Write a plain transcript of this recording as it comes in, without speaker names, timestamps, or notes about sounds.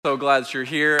So glad that you're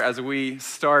here as we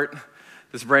start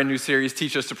this brand new series,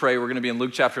 Teach Us to Pray. We're going to be in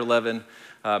Luke chapter 11,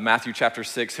 Matthew chapter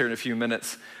 6 here in a few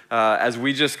minutes. As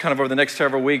we just kind of over the next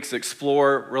several weeks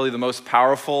explore really the most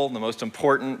powerful, the most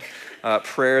important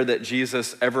prayer that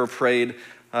Jesus ever prayed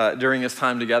during his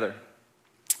time together.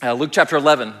 Luke chapter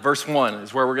 11, verse 1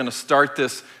 is where we're going to start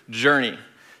this journey.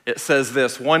 It says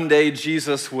this: one day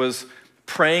Jesus was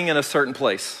praying in a certain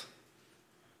place.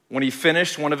 When he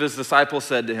finished, one of his disciples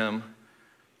said to him,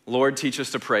 "Lord, teach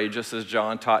us to pray, just as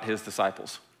John taught his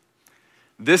disciples."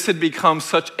 This had become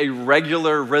such a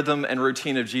regular rhythm and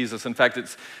routine of Jesus. In fact,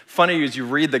 it's funny as you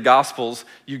read the Gospels,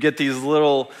 you get these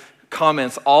little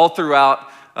comments all throughout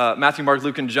Matthew, Mark,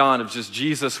 Luke, and John of just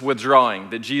Jesus withdrawing,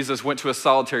 that Jesus went to a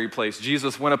solitary place,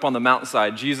 Jesus went up on the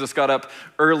mountainside, Jesus got up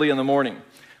early in the morning.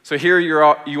 So here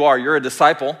you're a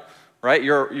disciple, right?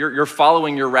 You're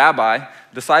following your rabbi.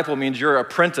 Disciple means you're an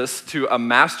apprentice to a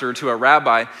master, to a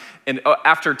rabbi. And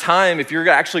after time, if you're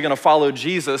actually going to follow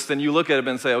Jesus, then you look at him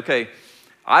and say, okay,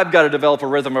 I've got to develop a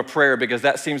rhythm of prayer because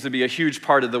that seems to be a huge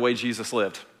part of the way Jesus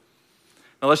lived.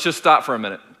 Now let's just stop for a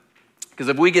minute. Because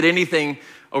if we get anything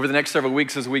over the next several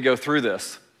weeks as we go through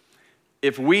this,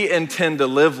 if we intend to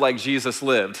live like Jesus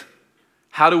lived,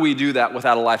 how do we do that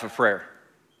without a life of prayer?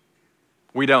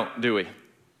 We don't, do we?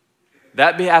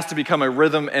 That has to become a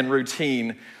rhythm and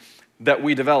routine that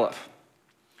we develop.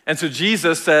 And so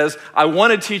Jesus says, I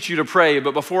want to teach you to pray,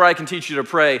 but before I can teach you to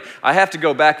pray, I have to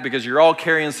go back because you're all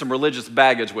carrying some religious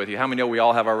baggage with you. How many know we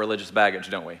all have our religious baggage,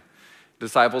 don't we?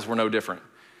 Disciples were no different.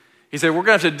 He said, we're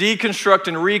going to have to deconstruct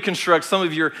and reconstruct some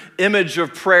of your image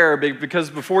of prayer because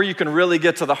before you can really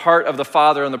get to the heart of the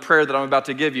Father and the prayer that I'm about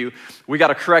to give you, we got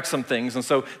to correct some things. And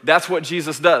so that's what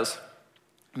Jesus does.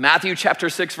 Matthew chapter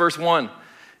 6, verse 1,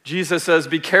 Jesus says,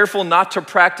 be careful not to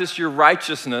practice your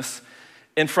righteousness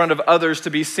in front of others to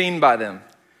be seen by them.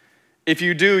 If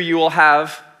you do, you will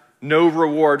have no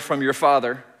reward from your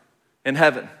Father in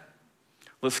heaven.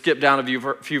 Let's skip down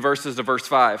a few verses to verse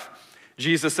 5.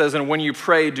 Jesus says, and when you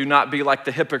pray, do not be like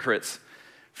the hypocrites,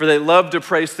 for they love to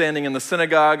pray standing in the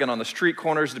synagogue and on the street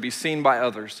corners to be seen by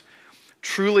others.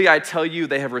 Truly, I tell you,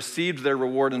 they have received their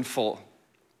reward in full.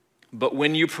 But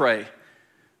when you pray,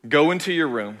 go into your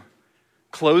room,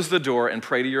 close the door, and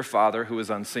pray to your Father who is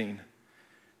unseen.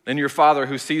 Then your Father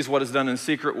who sees what is done in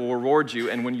secret will reward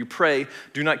you. And when you pray,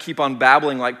 do not keep on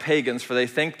babbling like pagans, for they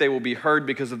think they will be heard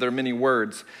because of their many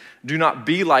words. Do not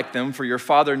be like them, for your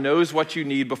Father knows what you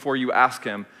need before you ask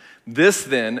him. This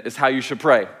then is how you should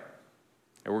pray.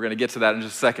 And we're going to get to that in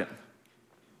just a second.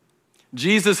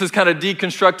 Jesus is kind of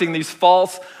deconstructing these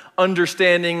false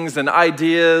understandings and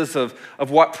ideas of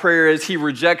what prayer is. He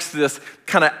rejects this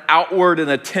kind of outward and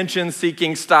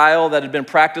attention-seeking style that had been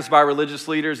practiced by religious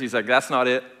leaders. He's like, that's not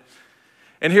it.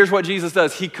 And here's what Jesus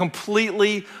does. He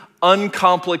completely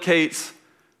uncomplicates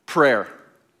prayer.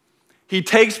 He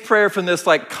takes prayer from this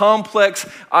like complex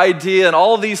idea and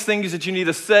all of these things that you need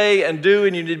to say and do,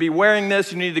 and you need to be wearing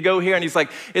this, you need to go here, and he's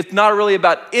like, it's not really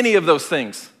about any of those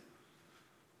things.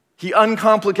 He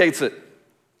uncomplicates it.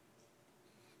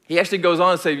 He actually goes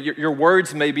on to say, your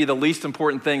words may be the least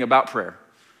important thing about prayer.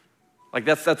 Like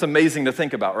that's amazing to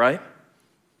think about, right?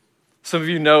 Some of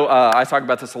you know, I talk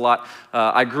about this a lot.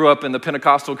 I grew up in the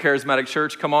Pentecostal charismatic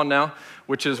church, come on now,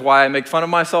 which is why I make fun of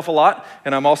myself a lot,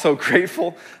 and I'm also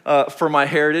grateful for my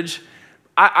heritage.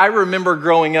 I remember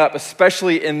growing up,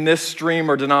 especially in this stream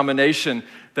or denomination,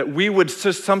 that we would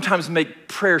just sometimes make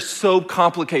prayer so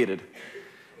complicated.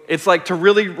 It's like to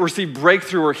really receive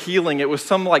breakthrough or healing, it was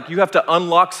some like you have to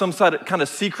unlock some kind of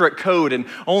secret code and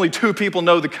only 2 people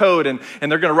know the code and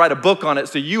they're going to write a book on it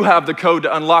so you have the code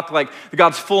to unlock like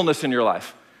God's fullness in your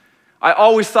life. I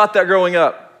always thought that growing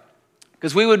up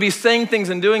because we would be saying things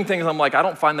and doing things. I'm like, I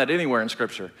don't find that anywhere in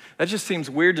Scripture. That just seems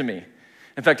weird to me.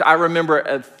 In fact, I remember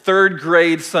a 3rd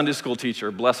grade Sunday school teacher,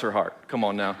 bless her heart. Come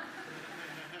on now.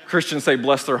 Christians say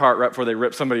bless their heart right before they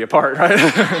rip somebody apart,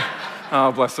 right?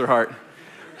 Oh, bless their heart.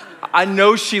 I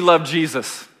know she loved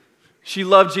Jesus. She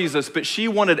loved Jesus, but she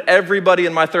wanted everybody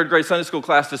in my 3rd grade Sunday school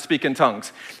class to speak in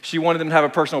tongues. She wanted them to have a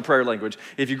personal prayer language.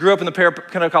 If you grew up in the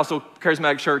Pentecostal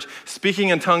charismatic church, speaking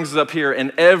in tongues is up here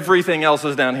and everything else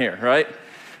is down here, right?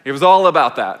 It was all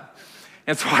about that.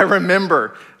 And so I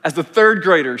remember as a 3rd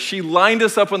grader, she lined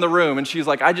us up in the room and she's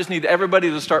like, I just need everybody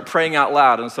to start praying out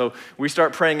loud. And so we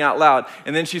start praying out loud.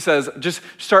 And then she says, just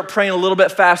start praying a little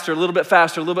bit faster, a little bit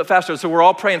faster, a little bit faster. So we're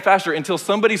all praying faster until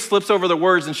somebody slips over the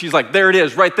words and she's like, there it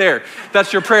is, right there.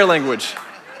 That's your prayer language.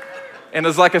 And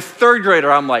as like a 3rd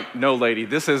grader, I'm like, no, lady,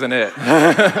 this isn't it.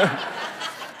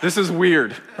 This is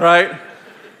weird, right?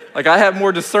 Like I have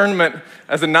more discernment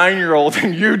as a 9-year-old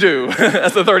than you do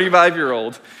as a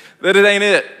 35-year-old. That it ain't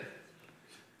it.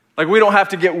 Like, we don't have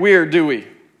to get weird, do we?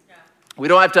 We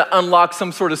don't have to unlock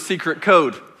some sort of secret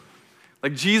code.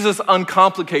 Like, Jesus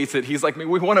uncomplicates it. He's like, we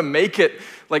want to make it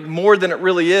like more than it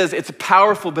really is. It's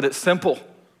powerful, but it's simple.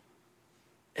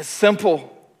 It's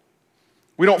simple.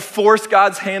 We don't force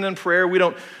God's hand in prayer. We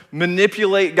don't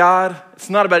manipulate God. It's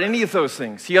not about any of those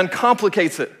things. He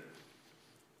uncomplicates it.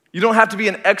 You don't have to be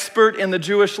an expert in the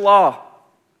Jewish law.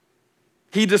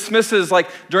 He dismisses, like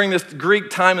during this Greek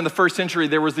time in the first century,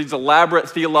 there was these elaborate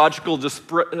theatrical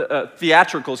displays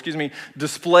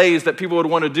that people would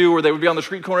want to do, where they would be on the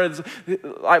street corner.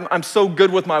 I'm so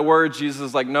good with my words. Jesus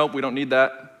is like, nope, we don't need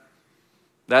that.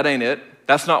 That ain't it.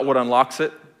 That's not what unlocks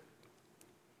it.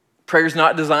 Prayer's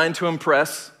not designed to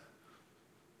impress.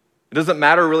 It doesn't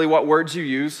matter really what words you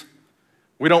use.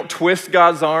 We don't twist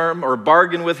God's arm or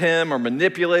bargain with him or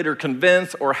manipulate or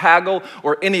convince or haggle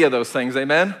or any of those things,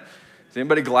 amen? Is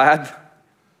anybody glad?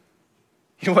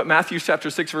 You know what Matthew chapter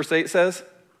 6, verse 8 says?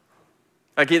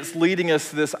 Like, it's leading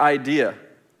us to this idea.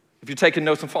 If you're taking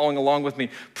notes and following along with me,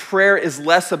 prayer is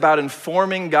less about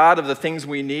informing God of the things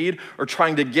we need or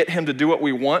trying to get him to do what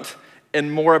we want,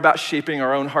 and more about shaping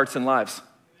our own hearts and lives.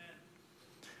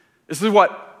 This is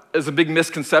what is a big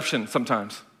misconception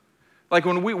sometimes. Like,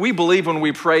 when we believe when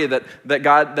we pray that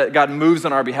God moves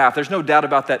on our behalf. There's no doubt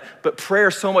about that. But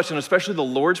prayer so much, and especially the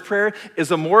Lord's Prayer,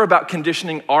 is more about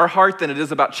conditioning our heart than it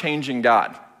is about changing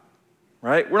God,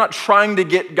 right? We're not trying to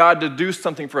get God to do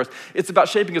something for us. It's about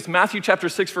shaping us. Matthew chapter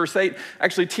 6, verse 8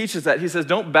 actually teaches that. He says,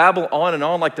 don't babble on and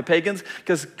on like the pagans,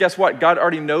 because guess what? God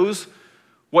already knows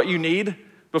what you need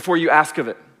before you ask of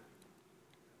it.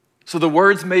 So the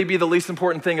words may be the least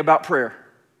important thing about prayer.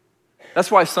 That's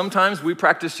why sometimes we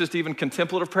practice just even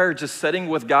contemplative prayer, just sitting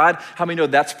with God. How many know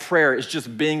that's prayer? It's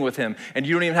just being with him. And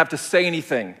you don't even have to say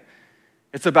anything.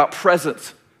 It's about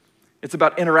presence. It's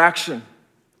about interaction.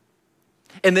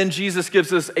 And then Jesus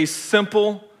gives us a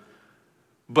simple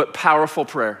but powerful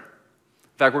prayer.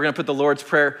 In fact, we're going to put the Lord's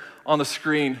Prayer on the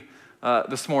screen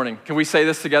this morning. Can we say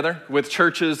this together? With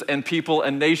churches and people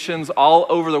and nations all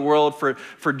over the world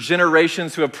for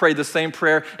generations who have prayed the same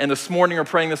prayer, and this morning are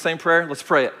praying the same prayer. Let's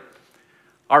pray it.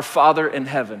 Our Father in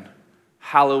heaven,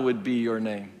 hallowed be your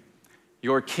name.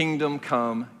 Your kingdom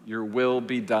come, your will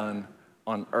be done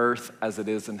on earth as it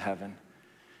is in heaven.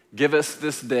 Give us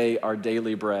this day our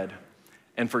daily bread,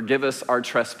 and forgive us our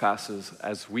trespasses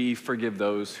as we forgive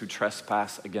those who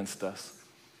trespass against us.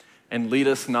 And lead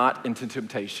us not into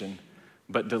temptation,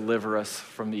 but deliver us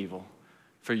from evil.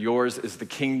 For yours is the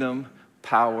kingdom,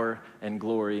 power, and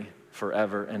glory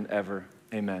forever and ever.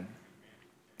 Amen.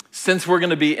 Since we're going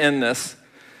to be in this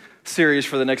series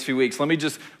for the next few weeks, let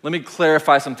me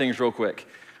clarify some things real quick.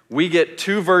 We get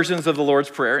two versions of the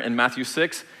Lord's Prayer in Matthew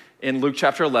 6 and Luke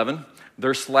chapter 11.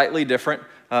 They're slightly different,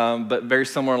 but very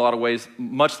similar in a lot of ways.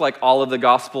 Much like all of the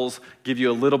Gospels give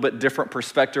you a little bit different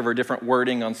perspective or different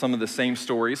wording on some of the same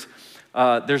stories.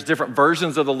 There's different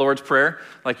versions of the Lord's Prayer.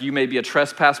 Like, you may be a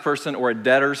trespass person or a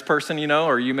debtor's person,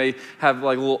 or you may have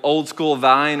like a little old school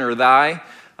thine or thy.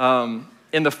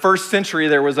 In the first century,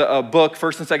 there was a book,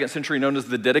 first and second century, known as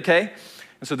the Didache.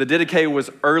 And so the Didache was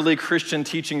early Christian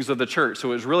teachings of the church.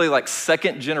 So it was really like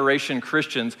second generation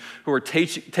Christians who were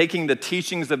taking the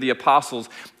teachings of the apostles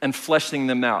and fleshing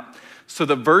them out. So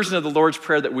the version of the Lord's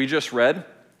Prayer that we just read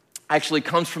actually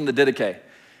comes from the Didache.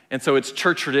 And so it's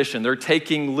church tradition. They're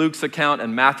taking Luke's account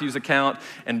and Matthew's account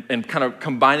and kind of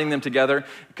combining them together,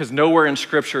 because nowhere in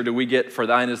Scripture do we get, for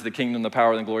thine is the kingdom, the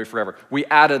power, and the glory forever. We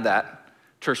added that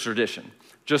church tradition,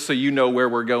 just so you know where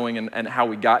we're going and how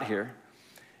we got here.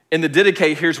 In the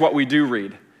Didache, here's what we do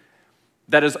read.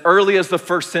 That as early as the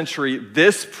first century,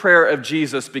 this prayer of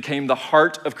Jesus became the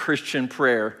heart of Christian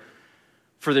prayer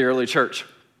for the early church.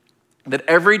 That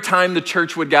every time the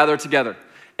church would gather together,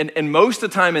 and most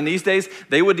of the time in these days,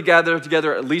 they would gather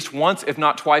together at least once, if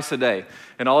not twice a day.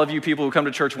 And all of you people who come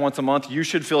to church once a month, you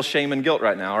should feel shame and guilt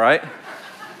right now, right?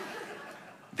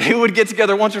 They would get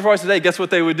together once or twice a day. Guess what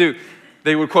they would do?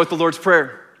 They would quote the Lord's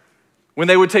Prayer. When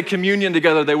they would take communion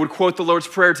together, they would quote the Lord's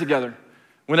Prayer together.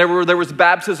 Whenever there was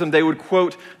baptism, they would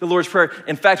quote the Lord's Prayer.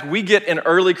 In fact, we get in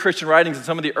early Christian writings and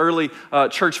some of the early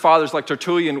church fathers like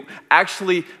Tertullian,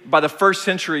 actually by the first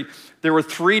century, there were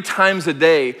 3 times a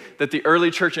day that the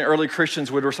early church and early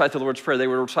Christians would recite the Lord's Prayer. They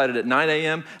would recite it at 9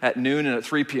 a.m., at noon, and at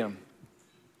 3 p.m.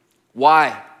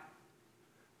 Why?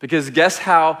 Because guess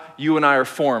how you and I are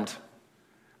formed?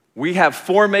 We have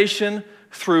formation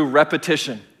through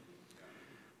repetition.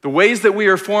 The ways that we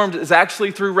are formed is actually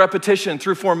through repetition,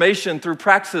 through formation, through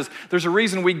practices. There's a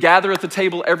reason we gather at the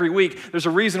table every week. There's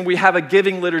a reason we have a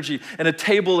giving liturgy and a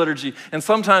table liturgy. And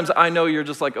sometimes I know you're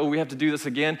just like, oh, we have to do this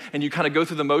again. And you kind of go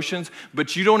through the motions,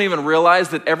 but you don't even realize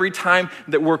that every time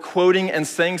that we're quoting and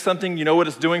saying something, you know what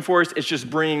it's doing for us? It's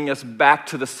just bringing us back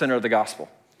to the center of the gospel.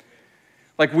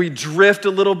 Like we drift a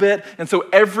little bit. And so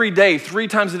every day, 3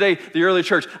 times a day, the early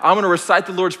church, I'm going to recite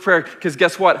the Lord's Prayer because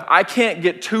guess what? I can't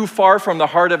get too far from the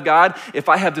heart of God if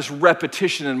I have this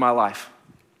repetition in my life.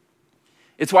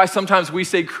 It's why sometimes we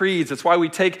say creeds. It's why we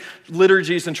take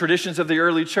liturgies and traditions of the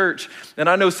early church. And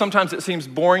I know sometimes it seems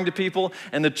boring to people,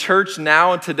 and the church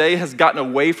now and today has gotten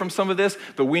away from some of this,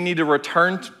 but we need to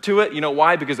return to it. You know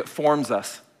why? Because it forms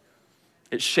us.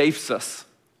 It shapes us.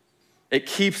 It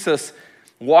keeps us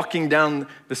walking down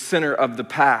the center of the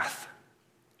path.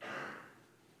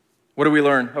 What do we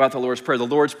learn about the Lord's Prayer? The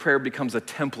Lord's Prayer becomes a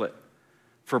template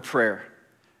for prayer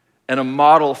and a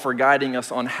model for guiding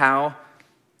us on how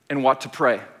and what to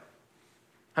pray.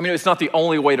 I mean, it's not the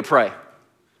only way to pray,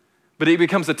 but it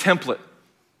becomes a template.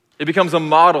 It becomes a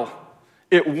model.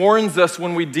 It warns us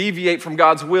when we deviate from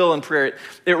God's will in prayer.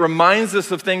 It reminds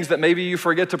us of things that maybe you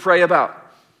forget to pray about.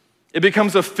 It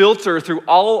becomes a filter through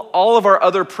all of our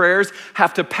other prayers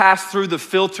have to pass through the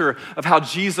filter of how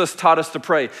Jesus taught us to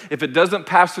pray. If it doesn't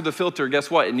pass through the filter,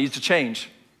 guess what? It needs to change.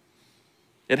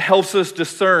 It helps us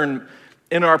discern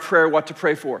in our prayer what to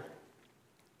pray for.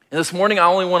 And this morning, I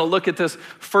only want to look at this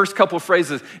first couple of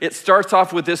phrases. It starts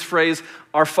off with this phrase,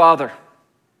 our Father.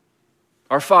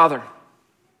 Our Father.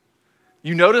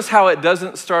 You notice how it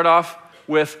doesn't start off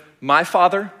with my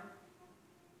Father?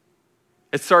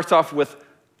 It starts off with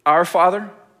our Father,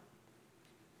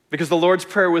 because the Lord's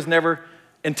Prayer was never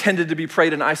intended to be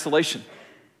prayed in isolation.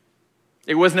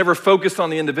 It was never focused on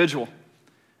the individual.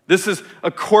 This is a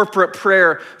corporate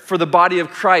prayer for the body of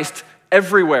Christ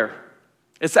everywhere.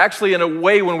 It's actually, in a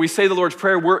way, when we say the Lord's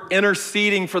Prayer, we're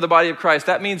interceding for the body of Christ.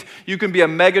 That means you can be a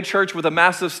mega church with a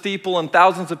massive steeple and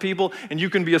thousands of people, and you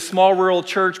can be a small rural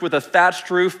church with a thatched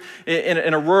roof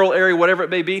in a rural area, whatever it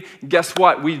may be. Guess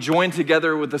what? We join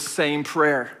together with the same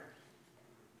prayer.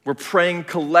 We're praying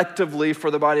collectively for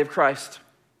the body of Christ.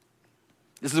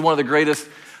 This is one of the greatest,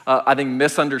 I think,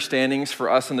 misunderstandings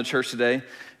for us in the church today.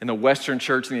 In the Western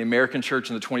church, in the American church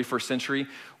in the 21st century,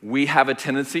 we have a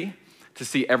tendency to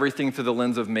see everything through the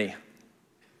lens of me.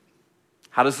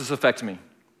 How does this affect me?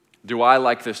 Do I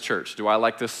like this church? Do I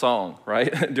like this song,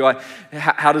 right?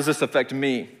 How does this affect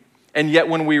me? And yet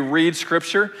when we read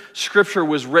Scripture, Scripture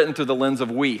was written through the lens of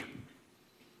we.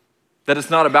 That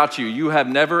it's not about you. You have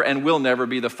never and will never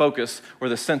be the focus or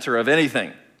the center of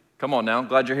anything. Come on now,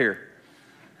 glad you're here.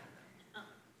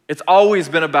 It's always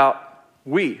been about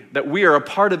we, that we are a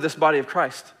part of this body of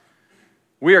Christ.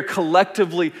 We are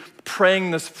collectively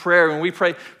praying this prayer. When we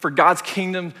pray for God's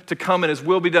kingdom to come and His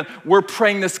will be done, we're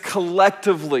praying this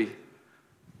collectively,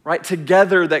 right?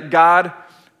 Together, that God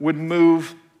would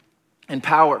move in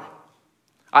power.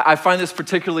 I find this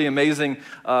particularly amazing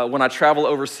when I travel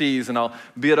overseas and I'll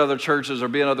be at other churches or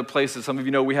be in other places. Some of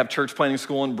you know we have church planting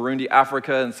school in Burundi,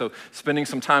 Africa, and so spending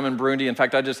some time in Burundi. In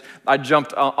fact, I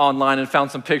jumped online and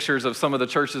found some pictures of some of the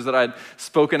churches that I'd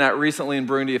spoken at recently in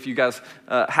Burundi. If you guys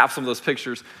have some of those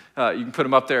pictures, you can put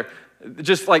them up there.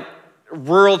 Just like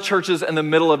rural churches in the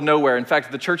middle of nowhere. In fact,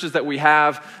 the churches that we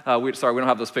have, we don't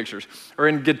have those pictures, are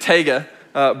in Gitega,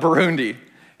 Burundi,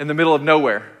 in the middle of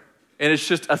nowhere. And it's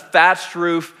just a thatched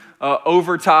roof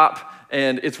over top.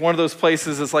 And it's one of those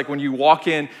places, it's like when you walk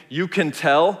in, you can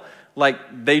tell like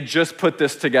they just put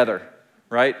this together,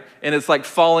 right? And it's like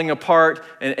falling apart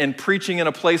and preaching in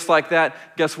a place like that.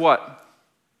 Guess what?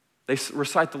 They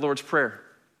recite the Lord's Prayer.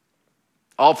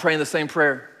 All praying the same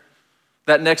prayer.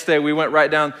 That next day, we went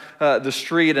right down the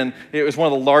street, and it was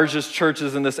one of the largest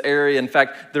churches in this area. In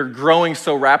fact, they're growing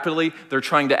so rapidly, they're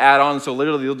trying to add on. So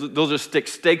literally, they'll just stick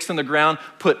stakes in the ground,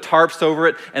 put tarps over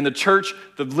it, and the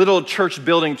little church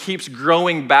building keeps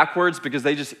growing backwards because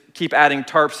they just keep adding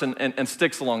tarps and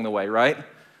sticks along the way, right?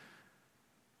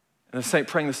 And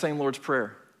praying the same Lord's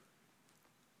Prayer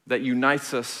that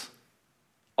unites us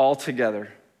all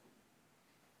together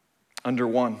under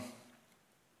one.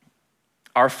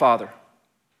 Our Father.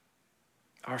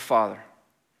 Our Father.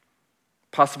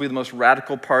 Possibly the most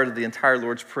radical part of the entire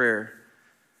Lord's Prayer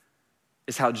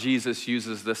is how Jesus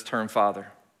uses this term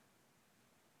Father.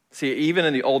 See, even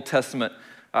in the Old Testament,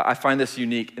 I find this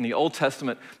unique. In the Old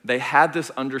Testament, they had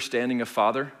this understanding of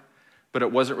Father, but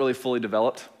it wasn't really fully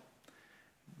developed.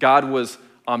 God was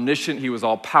omniscient, He was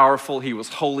all-powerful, He was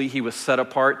holy, He was set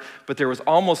apart, but there was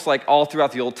almost like all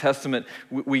throughout the Old Testament,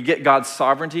 we get God's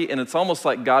sovereignty, and it's almost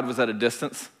like God was at a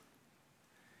distance.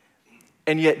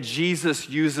 And yet Jesus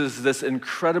uses this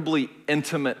incredibly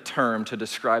intimate term to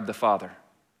describe the Father.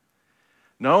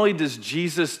 Not only does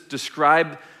Jesus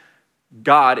describe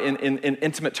God in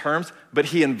intimate terms, but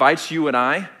he invites you and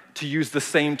I to use the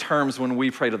same terms when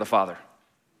we pray to the Father.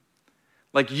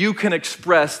 Like you can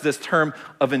express this term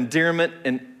of endearment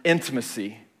and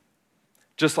intimacy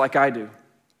just like I do.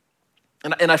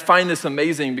 And I find this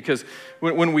amazing because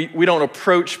when we don't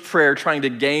approach prayer trying to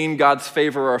gain God's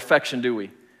favor or affection, do we?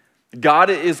 God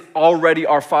is already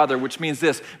our Father, which means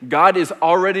this: God is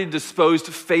already disposed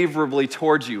favorably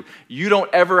towards you. You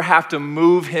don't ever have to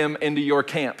move him into your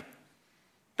camp.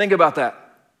 Think about that.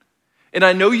 And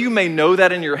I know you may know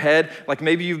that in your head, like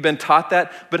maybe you've been taught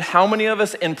that, but how many of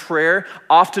us in prayer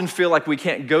often feel like we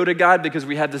can't go to God because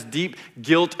we have this deep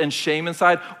guilt and shame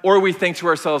inside, or we think to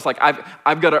ourselves like,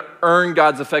 I've got to earn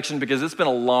God's affection because it's been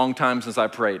a long time since I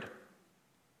prayed.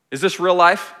 Is this real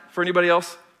life for anybody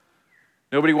else?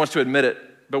 Nobody wants to admit it,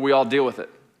 but we all deal with it.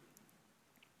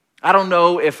 I don't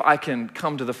know if I can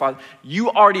come to the Father. You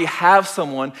already have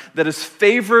someone that is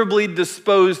favorably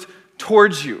disposed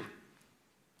towards you,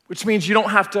 which means you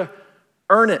don't have to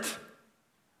earn it.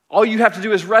 All you have to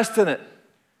do is rest in it.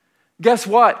 Guess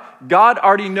what? God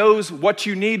already knows what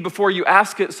you need before you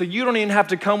ask it, so you don't even have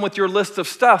to come with your list of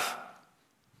stuff.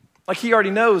 Like he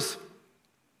already knows.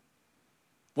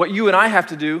 What you and I have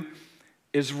to do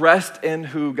is rest in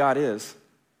who God is.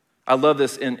 I love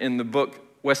this in the book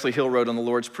Wesley Hill wrote on the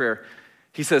Lord's Prayer.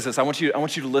 He says this: I want you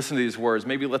to listen to these words.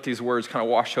 Maybe let these words kind of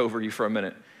wash over you for a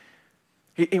minute.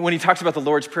 When he talks about the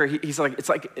Lord's Prayer, he's like, it's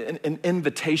like an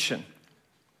invitation.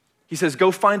 He says,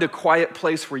 go find a quiet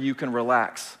place where you can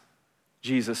relax,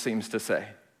 Jesus seems to say.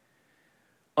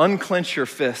 Unclench your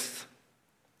fists.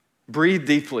 Breathe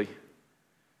deeply.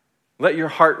 Let your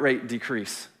heart rate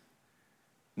decrease.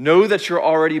 Know that you're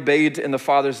already bathed in the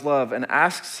Father's love, and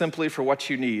ask simply for what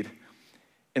you need,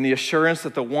 in the assurance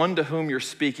that the one to whom you're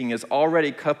speaking is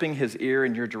already cupping his ear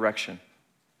in your direction.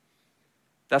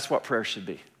 That's what prayer should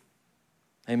be.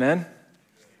 Amen?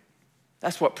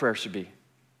 That's what prayer should be.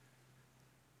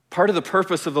 Part of the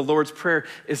purpose of the Lord's Prayer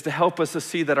is to help us to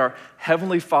see that our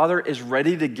Heavenly Father is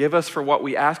ready to give us for what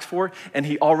we ask for, and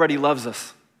he already loves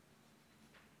us.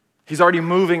 He's already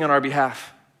moving on our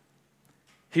behalf.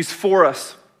 He's for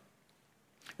us.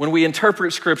 When we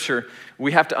interpret Scripture,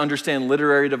 we have to understand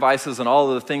literary devices and all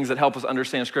of the things that help us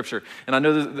understand Scripture. And I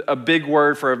know that a big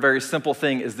word for a very simple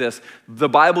thing is this: the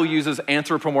Bible uses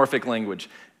anthropomorphic language.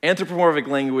 Anthropomorphic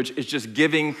language is just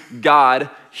giving God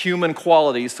human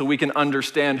qualities so we can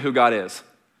understand who God is.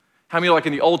 How many like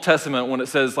in the Old Testament when it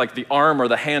says like the arm or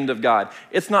the hand of God,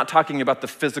 it's not talking about the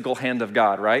physical hand of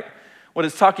God, right? What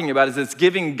it's talking about is it's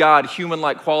giving God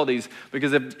human-like qualities,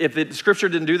 because if the Scripture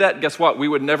didn't do that, guess what? We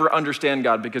would never understand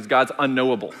God, because God's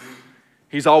unknowable.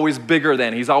 He's always bigger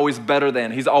than, he's always better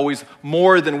than, he's always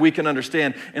more than we can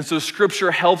understand. And so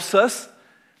Scripture helps us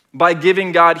by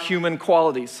giving God human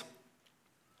qualities.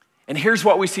 And here's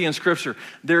what we see in Scripture.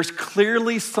 There's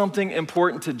clearly something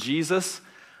important to Jesus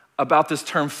about this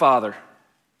term Father.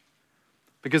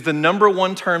 Because the number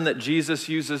one term that Jesus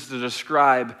uses to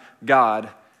describe God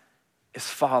is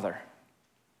Father.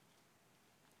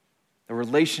 The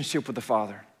relationship with the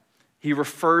Father. He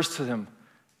refers to him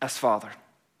as Father.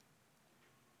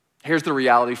 Here's the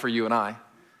reality for you and I.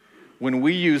 When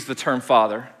we use the term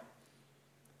Father,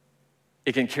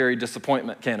 it can carry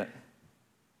disappointment, can it?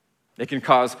 It can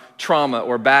cause trauma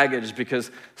or baggage,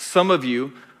 because some of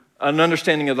you, an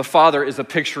understanding of the Father is a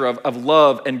picture of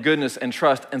love and goodness and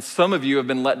trust, and some of you have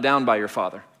been let down by your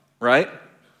Father, right?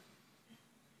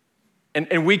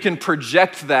 And we can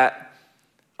project that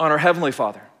on our Heavenly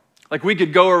Father. Like we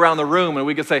could go around the room and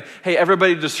we could say, hey,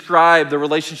 everybody describe the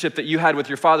relationship that you had with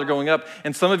your father growing up.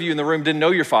 And some of you in the room didn't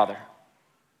know your father.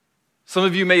 Some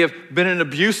of you may have been in an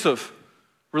abusive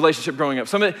relationship growing up.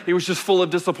 Some of it was just full of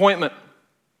disappointment.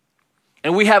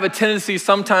 And we have a tendency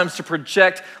sometimes to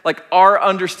project like our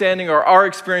understanding or our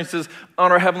experiences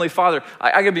on our Heavenly Father.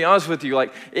 I gotta be honest with you,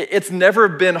 like it's never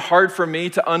been hard for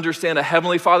me to understand a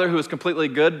Heavenly Father who is completely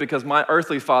good, because my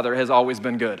earthly father has always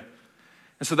been good.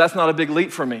 And so that's not a big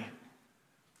leap for me.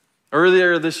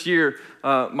 Earlier this year,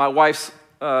 my wife's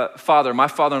father, my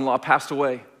father-in-law, passed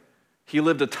away. He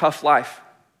lived a tough life.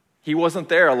 He wasn't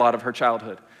there a lot of her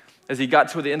childhood. As he got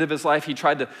to the end of his life, he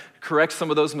tried to correct some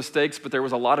of those mistakes, but there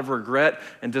was a lot of regret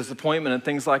and disappointment and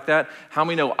things like that. How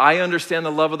many know I understand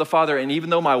the love of the Father? And even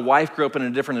though my wife grew up in a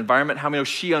different environment, how many know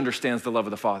she understands the love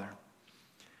of the Father?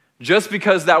 Just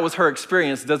because that was her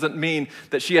experience doesn't mean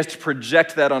that she has to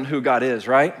project that on who God is,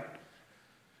 right?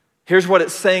 Here's what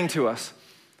it's saying to us.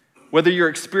 Whether your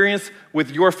experience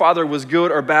with your father was good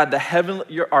or bad,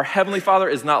 our Heavenly Father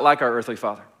is not like our earthly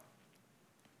father.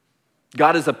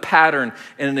 God is a pattern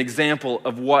and an example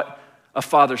of what a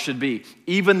father should be.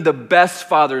 Even the best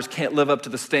fathers can't live up to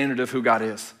the standard of who God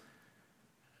is.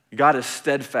 God is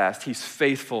steadfast, he's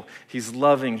faithful, he's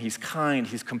loving, he's kind,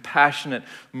 he's compassionate,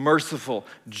 merciful,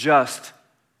 just.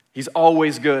 He's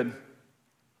always good.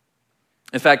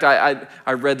 In fact, I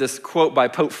read this quote by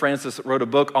Pope Francis that wrote a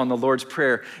book on the Lord's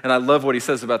Prayer, and I love what he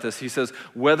says about this. He says,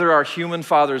 whether our human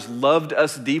fathers loved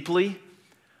us deeply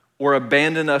or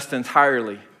abandoned us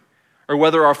entirely, or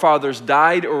whether our fathers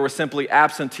died or were simply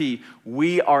absentee,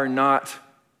 we are not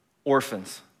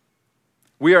orphans.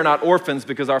 We are not orphans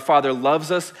because our Father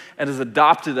loves us and has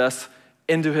adopted us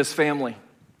into his family.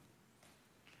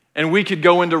 And we could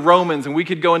go into Romans and we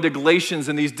could go into Galatians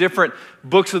and these different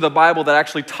books of the Bible that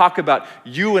actually talk about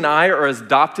you and I are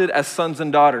adopted as sons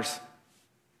and daughters.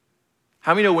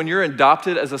 How many know when you're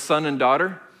adopted as a son and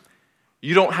daughter,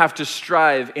 you don't have to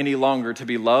strive any longer to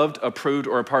be loved, approved,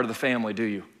 or a part of the family, do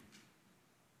you?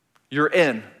 You're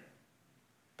in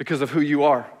because of who you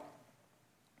are.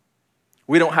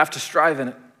 We don't have to strive in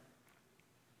it.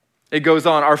 It goes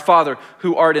on, our Father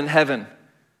who art in heaven,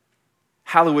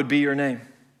 hallowed be your name.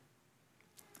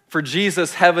 For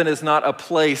Jesus, heaven is not a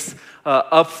place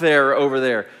up there or over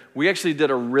there. We actually did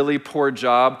a really poor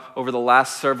job over the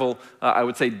last several, I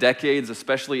would say, decades,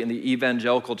 especially in the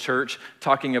evangelical church,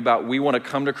 talking about we want to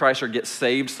come to Christ or get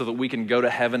saved so that we can go to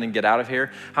heaven and get out of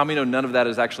here. How many know none of that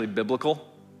is actually biblical?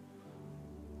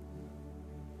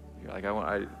 You're like,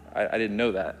 I didn't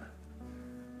know that.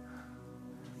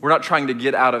 We're not trying to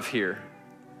get out of here.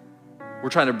 We're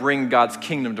trying to bring God's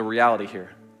kingdom to reality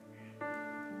here.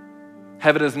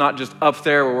 Heaven is not just up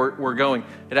there where we're going.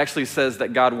 It actually says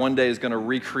that God one day is going to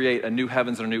recreate a new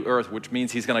heavens and a new earth, which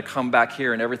means he's going to come back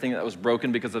here and everything that was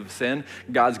broken because of sin,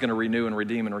 God's going to renew and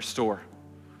redeem and restore.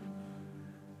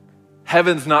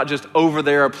 Heaven's not just over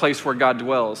there, a place where God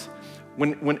dwells.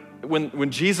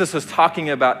 When Jesus is talking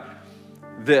about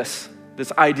this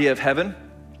idea of heaven,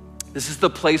 this is the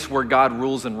place where God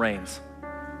rules and reigns.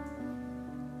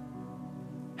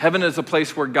 Heaven is a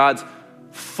place where God's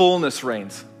fullness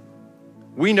reigns.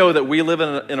 We know that we live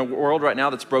in a world right now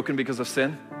that's broken because of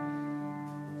sin.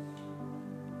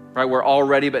 Right? We're all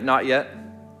ready, but not yet.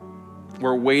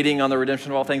 We're waiting on the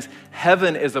redemption of all things.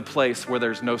 Heaven is a place where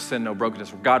there's no sin, no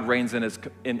brokenness, where God reigns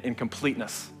in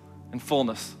completeness and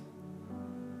fullness.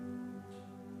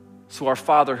 So our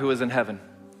Father who is in heaven,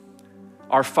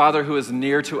 our Father who is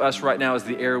near to us right now is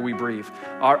the air we breathe.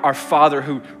 Our Father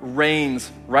who reigns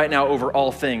right now over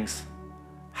all things.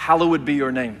 Hallowed be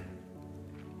your name.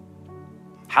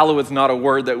 Hallowed is not a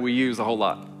word that we use a whole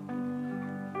lot.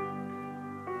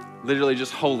 Literally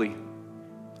just holy,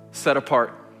 set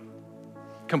apart,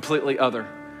 completely other.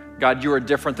 God, you are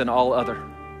different than all other.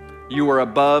 You are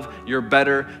above, you're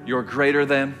better, you're greater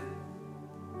than.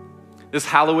 This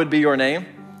hallowed be your name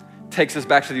takes us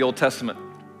back to the Old Testament,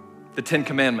 the 10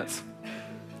 Commandments,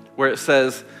 where it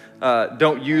says,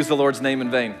 don't use the Lord's name in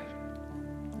vain.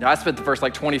 Now, I spent the first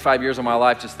 25 years of my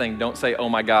life just thinking, don't say, oh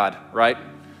my God, right?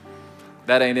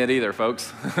 That ain't it either,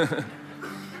 folks.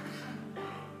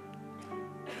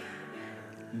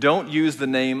 Don't use the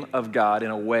name of God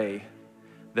in a way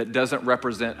that doesn't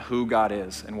represent who God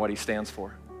is and what he stands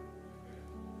for.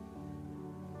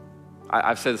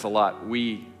 I've said this a lot.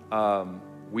 We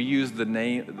use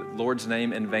the Lord's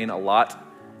name in vain a lot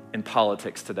in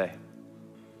politics today.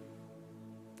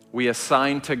 We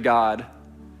assign to God,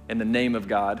 in the name of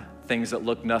God, things that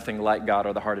look nothing like God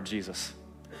or the heart of Jesus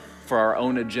for our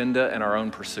own agenda and our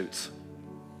own pursuits,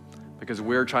 because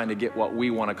we're trying to get what we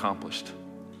want accomplished.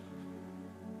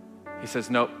 He says,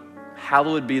 nope,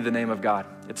 hallowed be the name of God.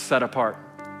 It's set apart.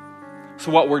 So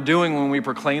what we're doing when we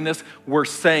proclaim this, we're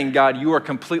saying, God, you are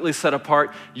completely set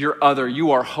apart. You're other.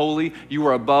 You are holy. You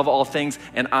are above all things.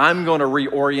 And I'm going to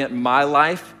reorient my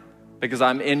life because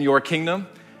I'm in your kingdom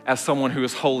as someone who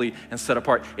is holy and set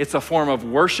apart. It's a form of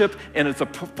worship and it's a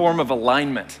form of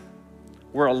alignment.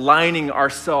 We're aligning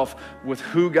ourselves with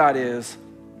who God is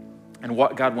and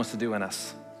what God wants to do in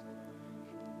us.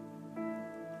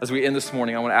 As we end this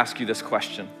morning, I want to ask you this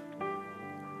question.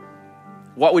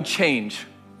 What would change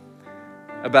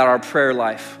about our prayer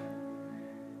life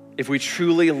if we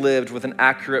truly lived with an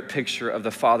accurate picture of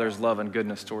the Father's love and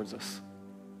goodness towards us?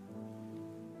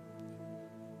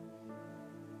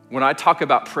 When I talk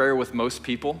about prayer with most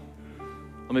people,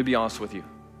 let me be honest with you,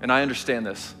 and I understand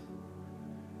this.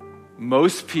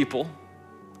 Most people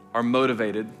are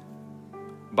motivated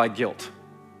by guilt.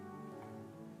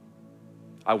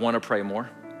 I want to pray more,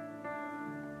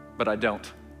 but I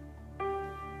don't.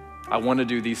 I want to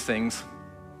do these things,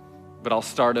 but I'll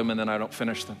start them and then I don't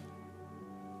finish them.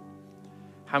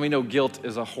 How many know guilt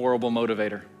is a horrible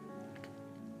motivator?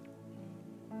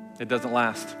 It doesn't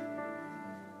last.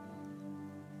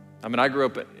 I mean, I grew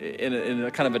up in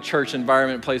a kind of a church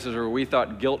environment, places where we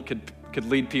thought guilt could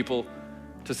lead people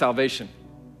to salvation.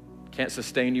 Can't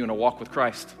sustain you in a walk with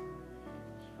Christ.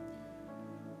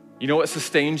 You know what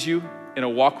sustains you in a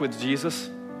walk with Jesus,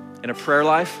 in a prayer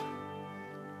life,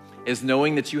 is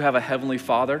knowing that you have a heavenly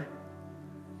Father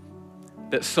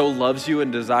that so loves you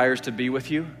and desires to be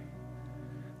with you,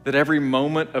 that every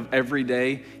moment of every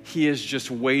day, he is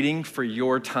just waiting for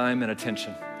your time and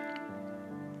attention.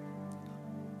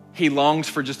 He longs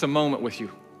for just a moment with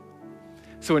you.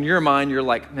 So in your mind, you're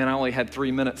like, man, I only had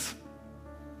 3 minutes.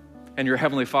 And your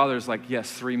heavenly Father is like,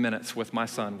 yes, 3 minutes with my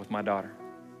son, with my daughter.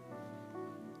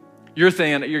 You're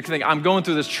thinking, I'm going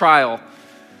through this trial,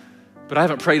 but I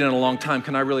haven't prayed in a long time.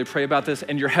 Can I really pray about this?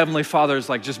 And your heavenly Father is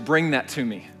like, just bring that to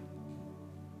me.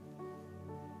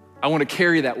 I want to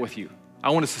carry that with you.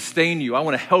 I want to sustain you. I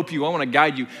want to help you. I want to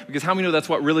guide you. Because how many know that's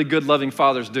what really good, loving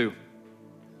fathers do?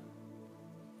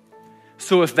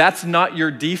 So if that's not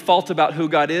your default about who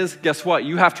God is, guess what?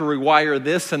 You have to rewire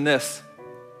this and this.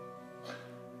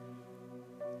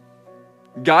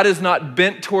 God is not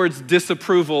bent towards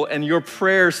disapproval and your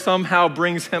prayer somehow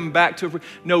brings him back to,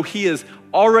 no, he is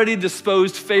already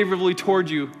disposed favorably toward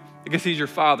you because he's your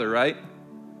Father, right?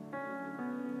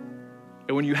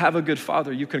 And when you have a good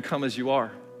Father, you can come as you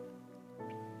are.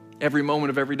 Every moment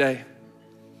of every day.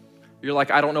 You're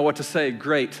like, I don't know what to say.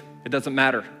 Great, it doesn't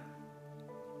matter.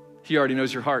 He already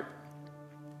knows your heart.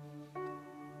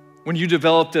 When you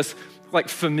develop this like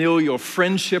familial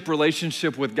friendship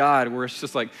relationship with God, where it's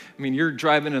just like, I mean, you're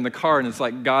driving in the car and it's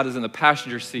like God is in the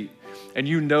passenger seat. And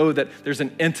you know that there's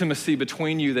an intimacy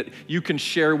between you that you can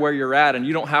share where you're at and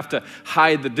you don't have to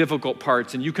hide the difficult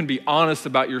parts and you can be honest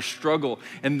about your struggle.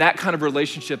 And that kind of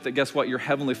relationship that, guess what, your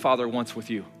Heavenly Father wants with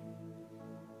you.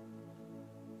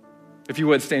 If you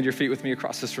would, stand your feet with me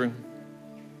across this room.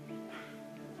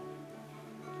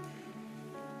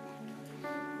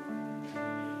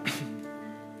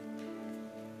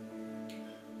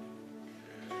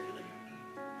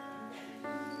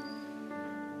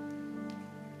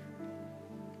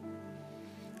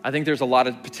 I think there's a lot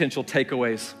of potential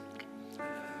takeaways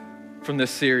from this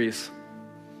series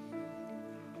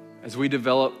as we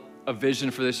develop a vision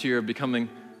for this year of becoming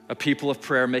a people of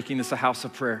prayer, making this a house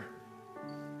of prayer.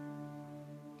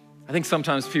 I think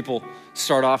sometimes people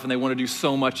start off and they want to do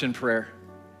so much in prayer.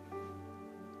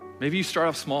 Maybe you start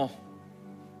off small.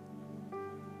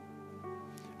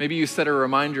 Maybe you set a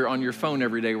reminder on your phone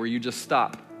every day where you just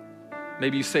stop.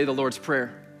 Maybe you say the Lord's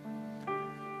Prayer.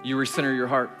 You recenter your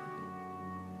heart.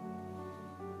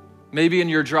 Maybe in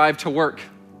your drive to work,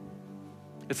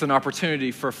 it's an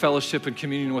opportunity for fellowship and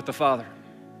communion with the Father.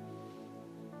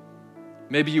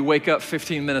 Maybe you wake up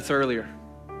 15 minutes earlier.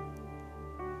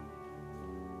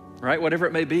 Right? Whatever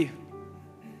it may be.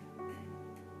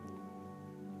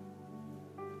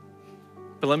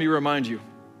 But let me remind you,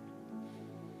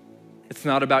 it's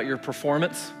not about your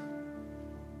performance.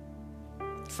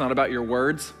 It's not about your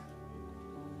words.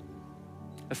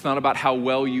 It's not about how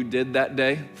well you did that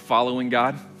day following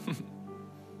God.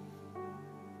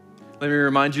 Let me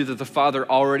remind you that the Father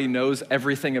already knows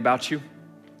everything about you,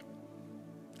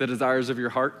 the desires of your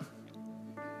heart.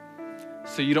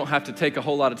 So you don't have to take a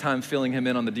whole lot of time filling him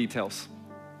in on the details.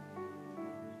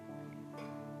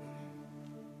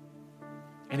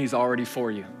 And he's already for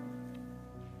you.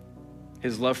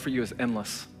 His love for you is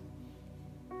endless.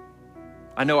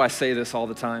 I know I say this all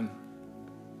the time,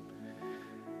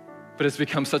 but it's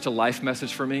become such a life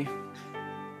message for me.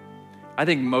 I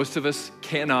think most of us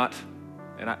cannot,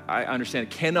 and I understand,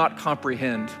 cannot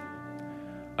comprehend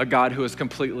a God who is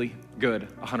completely good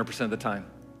 100% of the time.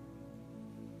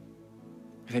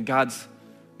 I think God's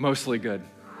mostly good.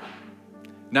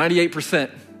 98%,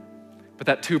 but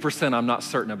that 2% I'm not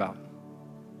certain about.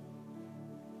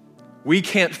 We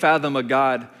can't fathom a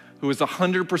God who is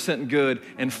 100% good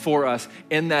and for us,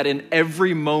 in that in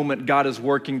every moment God is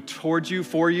working towards you,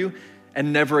 for you,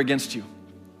 and never against you.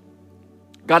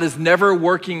 God is never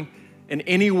working in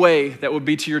any way that would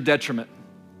be to your detriment.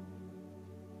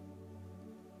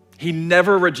 He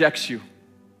never rejects you.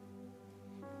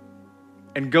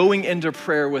 And going into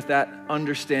prayer with that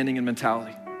understanding and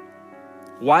mentality,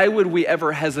 why would we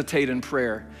ever hesitate in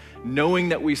prayer, knowing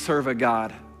that we serve a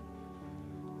God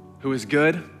who is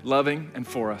good, loving, and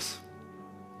for us?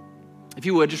 If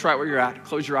you would, just right where you're at,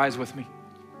 close your eyes with me.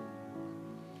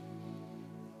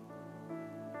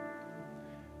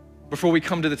 Before we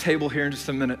come to the table here in just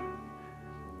a minute,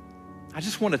 I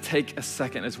just want to take a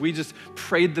second as we just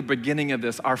prayed the beginning of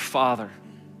this, our Father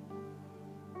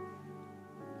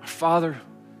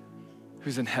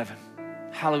who's in heaven,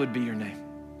 hallowed be your name.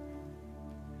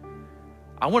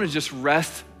 I want to just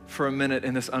rest for a minute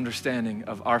in this understanding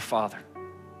of our Father.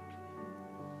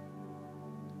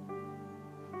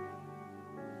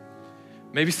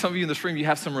 Maybe some of you in this room, you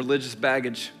have some religious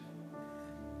baggage.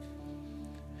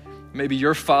 Maybe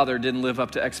your father didn't live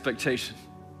up to expectation.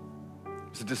 It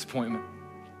was a disappointment.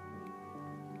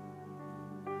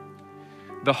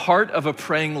 The heart of a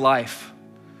praying life,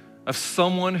 of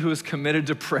someone who is committed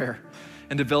to prayer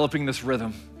and developing this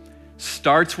rhythm,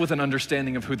 starts with an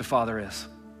understanding of who the Father is.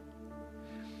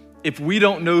 If we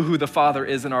don't know who the Father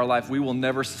is in our life, we will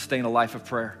never sustain a life of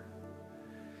prayer.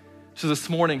 So this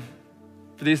morning,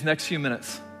 for these next few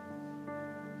minutes,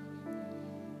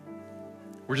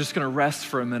 we're just going to rest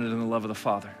for a minute in the love of the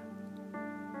Father.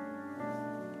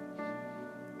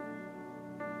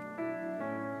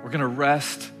 We're going to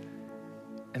rest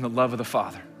in the love of the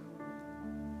Father.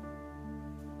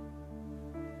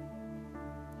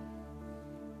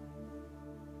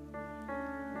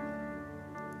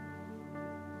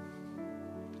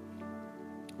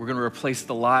 We're going to replace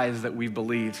the lies that we've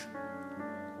believed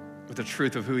with the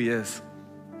truth of who He is.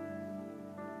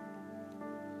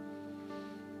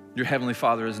 Your Heavenly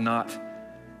Father is not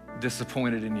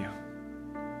disappointed in you.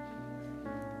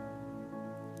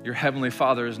 Your Heavenly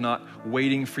Father is not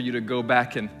waiting for you to go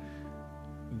back and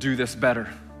do this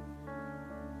better.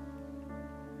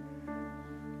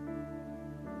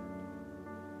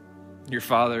 Your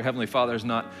Heavenly Father is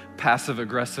not passive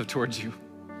aggressive towards you.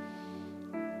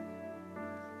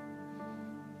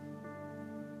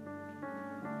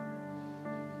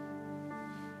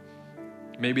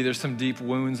 Maybe there's some deep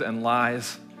wounds and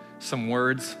lies, some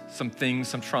words, some things,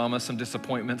 some trauma, some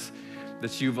disappointments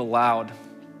that you've allowed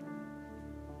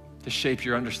to shape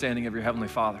your understanding of your Heavenly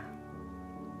Father.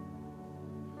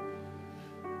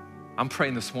 I'm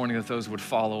praying this morning that those would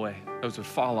fall away, those would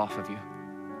fall off of you.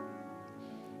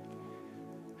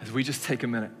 As we just take a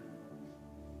minute.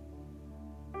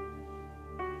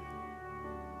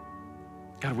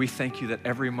 God, we thank you that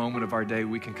every moment of our day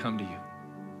we can come to you.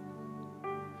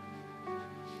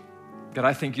 God,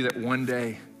 I thank you that one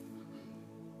day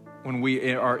when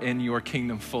we are in your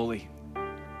kingdom fully,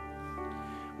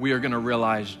 we are going to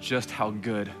realize just how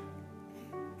good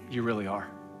you really are.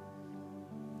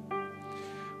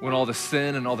 When all the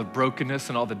sin and all the brokenness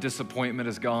and all the disappointment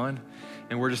is gone,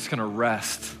 and we're just going to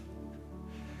rest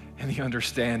in the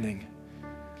understanding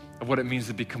of what it means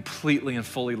to be completely and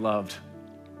fully loved.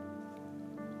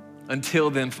 Until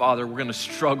then, Father, we're going to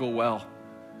struggle well.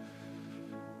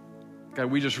 God,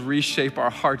 we just reshape our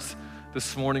hearts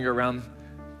this morning around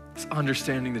this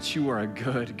understanding that you are a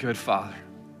good, good Father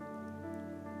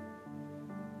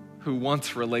who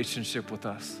wants relationship with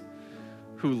us,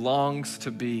 who longs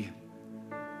to be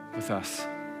with us.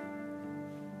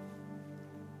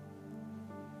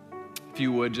 If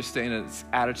you would, just stay in an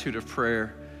attitude of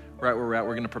prayer right where we're at.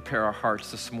 We're going to prepare our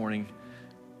hearts this morning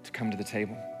to come to the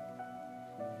table.